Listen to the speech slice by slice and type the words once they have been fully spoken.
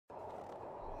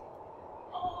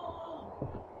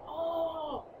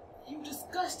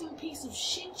disgusting piece of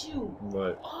shit, you.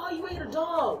 What? Oh, you ate a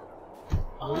dog.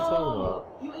 What are you talking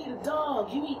about? You ate a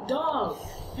dog. You eat dog.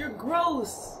 You're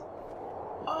gross.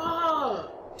 Oh,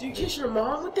 do you kiss your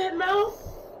mom with that mouth?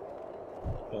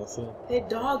 Also, That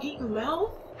dog eating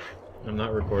mouth? I'm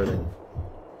not recording.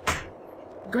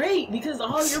 Great, because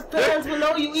all your fans will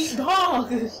know you eat dog.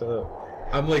 Shut up.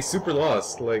 I'm like super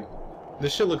lost. Like,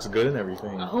 this shit looks good and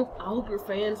everything. I hope your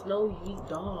fans know you eat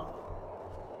dog.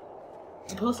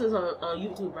 You post this on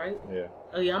YouTube, right? Yeah.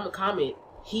 Oh yeah, I'm gonna comment.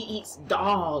 He eats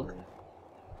dog.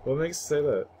 What makes you say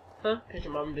that? Huh? Because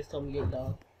your mom just told me you ate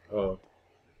dog. Oh.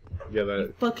 Yeah, that.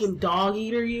 You fucking dog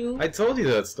eater, you. I told you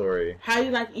that story. How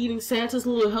you like eating Santa's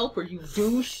little helper, you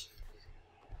douche?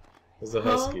 It's a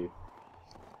husky.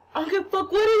 I don't give a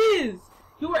fuck what it is.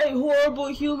 You are a horrible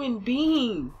human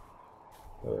being.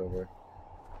 Whatever.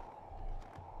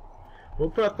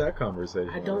 What brought that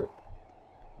conversation? I don't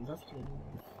love you anymore.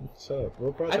 Shut up.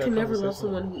 What brought I that can never love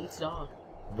conversation? someone who eats dog.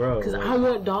 Bro. Because like, I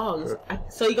want dogs.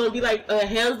 So you gonna be like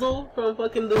Hansel from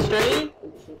fucking The Strain?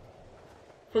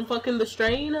 From fucking The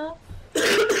Strain, huh?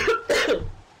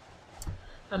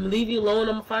 I'm gonna leave you alone.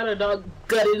 I'm gonna find a dog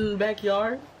gutted in the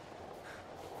backyard.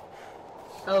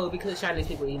 Oh, because Chinese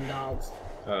people eating dogs.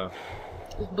 Oh.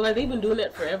 But like they've been doing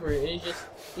that forever. And it's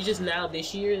just now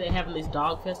this year they're having this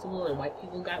dog festival and white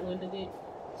people got wind of it.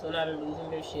 So now they're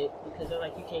losing their shit because they're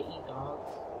like, you can't eat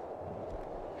dogs.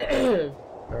 They're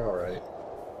alright.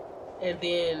 And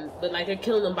then, but like they're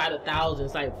killing them by the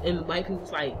thousands. Like, and white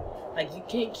people's like you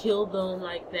can't kill them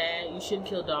like that. You shouldn't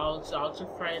kill dogs. Dogs are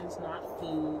friends, not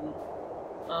food.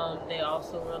 They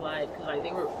also were like, cause like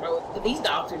they were, bro, these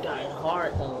dogs are dying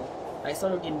hard though. Like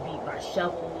some are getting beat by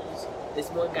shovels. This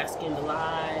one got skinned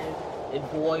alive and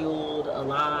boiled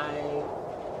alive.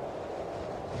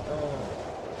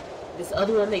 This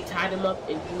other one, they tied him up,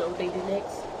 and you know what they did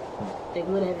next? They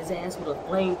went at his ass with a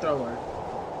flamethrower.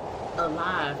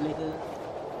 Alive, nigga.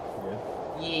 Yeah.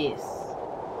 Yes.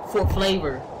 For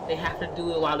flavor. They have to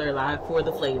do it while they're alive for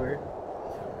the flavor.